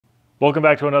Welcome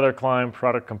back to another KLIM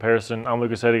product comparison. I'm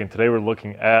Lucas Eddy, and today we're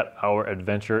looking at our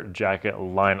adventure jacket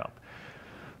lineup.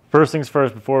 First things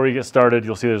first, before we get started,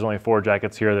 you'll see there's only 4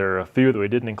 jackets here. There are a few that we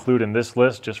didn't include in this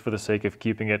list just for the sake of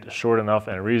keeping it short enough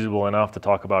and reasonable enough to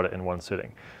talk about it in one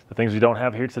sitting. The things we don't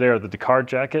have here today are the Dakar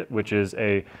jacket, which is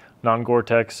a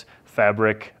non-Gore-Tex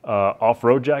fabric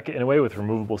off-road jacket in a way with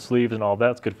removable sleeves and all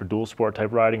that. It's good for dual sport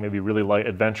type riding, maybe really light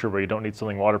adventure where you don't need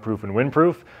something waterproof and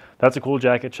windproof. That's a cool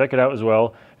jacket, check it out as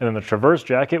well. And then the Traverse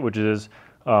jacket, which is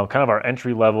kind of our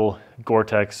entry-level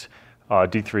Gore-Tex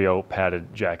D3O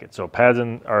padded jacket. So pads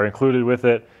are included with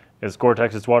it. It's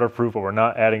Gore-Tex, it's waterproof, but we're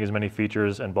not adding as many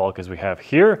features and bulk as we have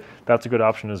here. That's a good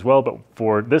option as well, but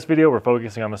for this video, we're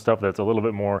focusing on the stuff that's a little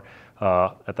bit more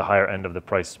at the higher end of the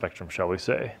price spectrum, shall we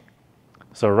say.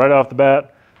 So right off the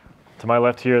bat, to my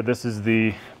left here, this is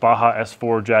the Baja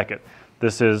S4 Jacket.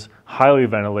 This is highly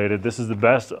ventilated. This is the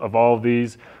best of all of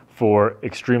these for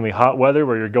extremely hot weather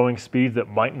where you're going speeds that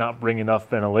might not bring enough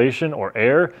ventilation or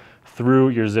air through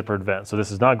your zippered vent. So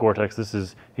this is not Gore-Tex, this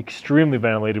is extremely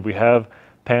ventilated. We have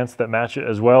pants that match it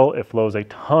as well. It flows a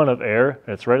ton of air,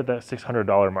 and it's right at that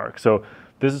 $600 mark. So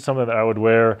this is something that I would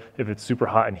wear if it's super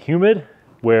hot and humid,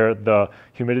 where the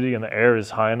humidity in the air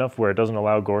is high enough where it doesn't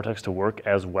allow Gore-Tex to work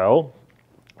as well.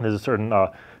 There's a certain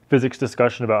physics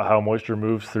discussion about how moisture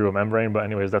moves through a membrane, but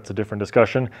anyways, that's a different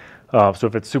discussion. So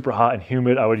if it's super hot and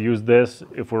humid, I would use this.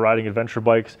 If we're riding adventure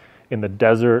bikes in the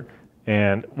desert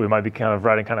and we might be kind of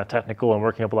riding kind of technical and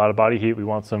working up a lot of body heat, we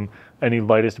want any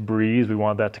lightest breeze, we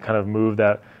want that to kind of move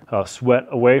that sweat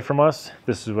away from us.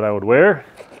 This is what I would wear.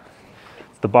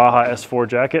 It's the Baja S4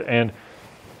 jacket, and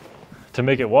to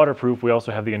make it waterproof, we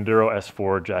also have the Enduro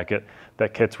S4 jacket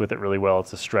that kits with it really well.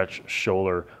 It's a stretch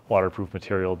shoulder waterproof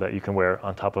material that you can wear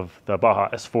on top of the Baja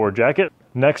S4 jacket.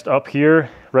 Next up here,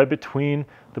 right between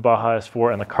the Baja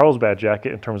S4 and the Carlsbad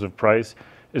jacket in terms of price,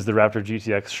 is the Raptor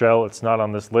GTX shell. It's not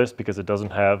on this list because it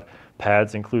doesn't have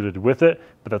pads included with it,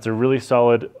 but that's a really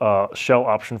solid shell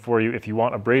option for you if you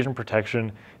want abrasion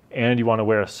protection and you want to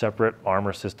wear a separate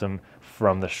armor system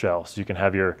from the shell. So you can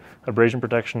have your abrasion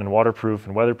protection and waterproof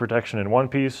and weather protection in one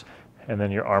piece, and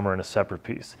then your armor in a separate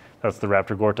piece. That's the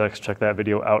Raptor Gore-Tex. Check that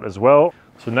video out as well.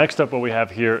 So next up, what we have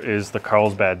here is the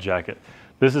Carlsbad jacket.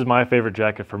 This is my favorite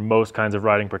jacket for most kinds of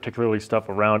riding, particularly stuff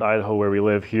around Idaho where we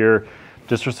live here.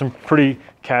 Just for some pretty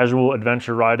casual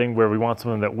adventure riding where we want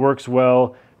something that works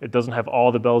well. It doesn't have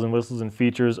all the bells and whistles and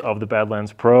features of the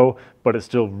Badlands Pro, but it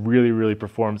still really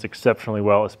performs exceptionally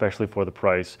well, especially for the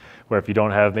price, where if you don't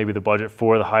have maybe the budget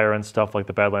for the higher end stuff like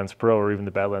the Badlands Pro or even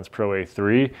the Badlands Pro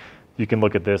A3, you can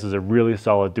look at this as a really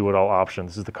solid do-it-all option.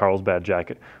 This is the Carlsbad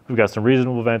jacket. We've got some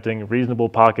reasonable venting, reasonable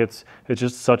pockets. It's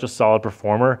just such a solid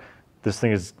performer. This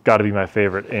thing has got to be my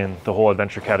favorite in the whole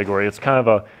adventure category. It's kind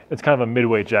of a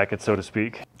midweight jacket, so to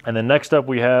speak. And then next up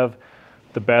we have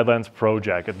the Badlands Pro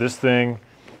Jacket. This thing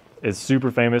is super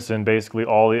famous in basically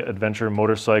all the adventure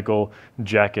motorcycle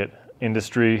jacket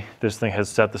industry. This thing has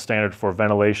set the standard for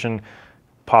ventilation,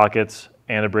 pockets,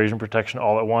 and abrasion protection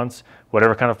all at once.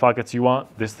 Whatever kind of pockets you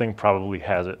want, this thing probably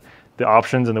has it. The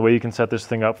options and the way you can set this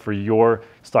thing up for your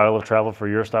style of travel, for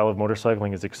your style of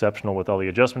motorcycling is exceptional with all the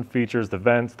adjustment features, the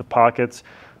vents, the pockets.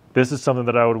 This is something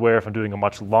that I would wear if I'm doing a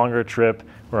much longer trip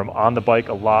where I'm on the bike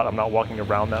a lot, I'm not walking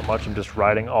around that much, I'm just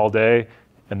riding all day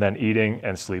and then eating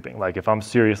and sleeping. Like if I'm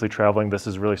seriously traveling, this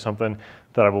is really something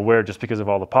that I will wear just because of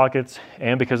all the pockets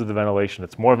and because of the ventilation.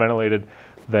 It's more ventilated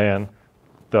than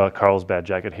the Carlsbad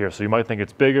jacket here. So you might think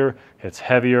it's bigger, it's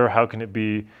heavier, how can it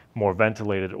be more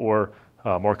ventilated or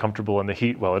more comfortable in the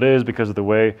heat? Well, it is because of the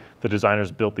way the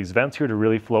designers built these vents here to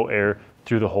really flow air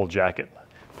through the whole jacket.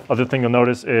 Other thing you'll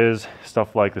notice is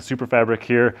stuff like the super fabric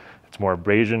here. It's more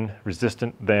abrasion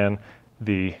resistant than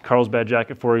the Carlsbad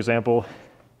jacket, for example.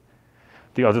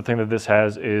 The other thing that this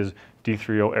has is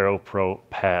D3O Aero Pro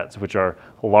pads, which are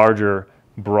larger,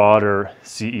 broader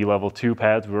CE level 2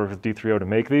 pads. We work with D3O to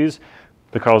make these.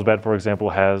 The Carlsbad, for example,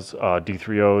 has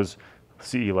D3O's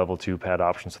CE level 2 pad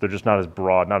options, so they're just not as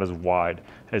broad, not as wide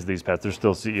as these pads. They're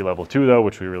still CE level 2 though,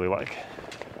 which we really like.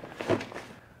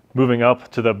 Moving up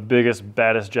to the biggest,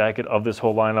 baddest jacket of this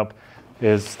whole lineup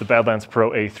is the Badlands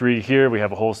Pro A3 here. We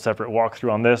have a whole separate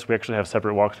walkthrough on this. We actually have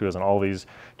separate walkthroughs on all these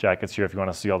jackets here if you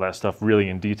want to see all that stuff really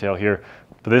in detail here.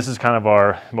 But this is kind of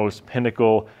our most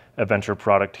pinnacle adventure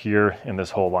product here in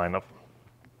this whole lineup.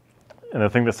 And the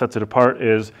thing that sets it apart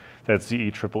is that CE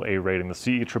AAA rating. The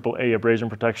CE AAA abrasion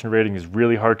protection rating is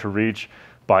really hard to reach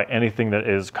by anything that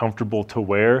is comfortable to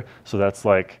wear. So that's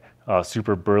like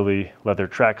super burly leather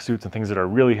tracksuits and things that are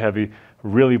really heavy,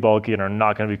 really bulky, and are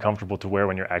not going to be comfortable to wear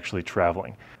when you're actually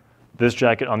traveling. This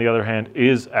jacket, on the other hand,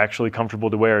 is actually comfortable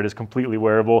to wear. It is completely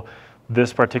wearable.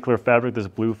 This particular fabric, this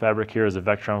blue fabric here, is a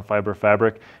Vectron fiber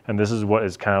fabric, and this is what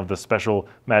is kind of the special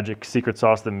magic secret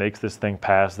sauce that makes this thing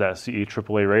pass that CE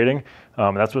AAA rating.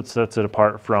 That's what sets it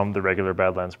apart from the regular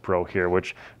Badlands Pro here,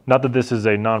 which, not that this is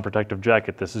a non-protective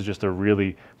jacket, this is just a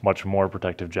really much more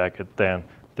protective jacket than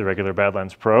the regular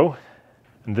Badlands Pro.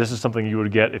 And this is something you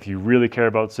would get if you really care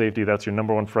about safety. That's your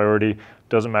number one priority.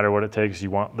 Doesn't matter what it takes, you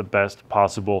want the best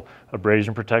possible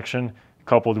abrasion protection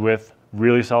coupled with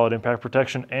really solid impact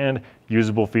protection and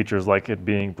usable features like it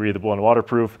being breathable and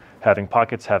waterproof, having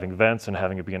pockets, having vents, and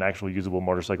having it be an actual usable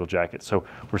motorcycle jacket. So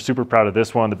we're super proud of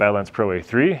this one, the Badlands Pro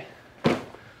A3.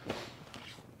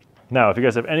 Now, if you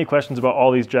guys have any questions about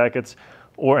all these jackets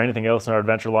or anything else in our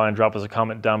adventure line, drop us a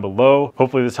comment down below.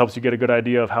 Hopefully this helps you get a good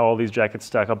idea of how all these jackets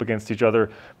stack up against each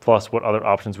other, plus what other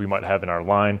options we might have in our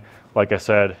line. Like I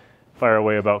said, fire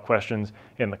away about questions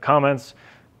in the comments.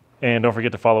 And don't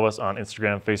forget to follow us on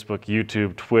Instagram, Facebook,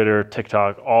 YouTube, Twitter,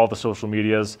 TikTok, all the social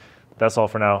medias. That's all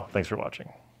for now. Thanks for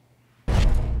watching.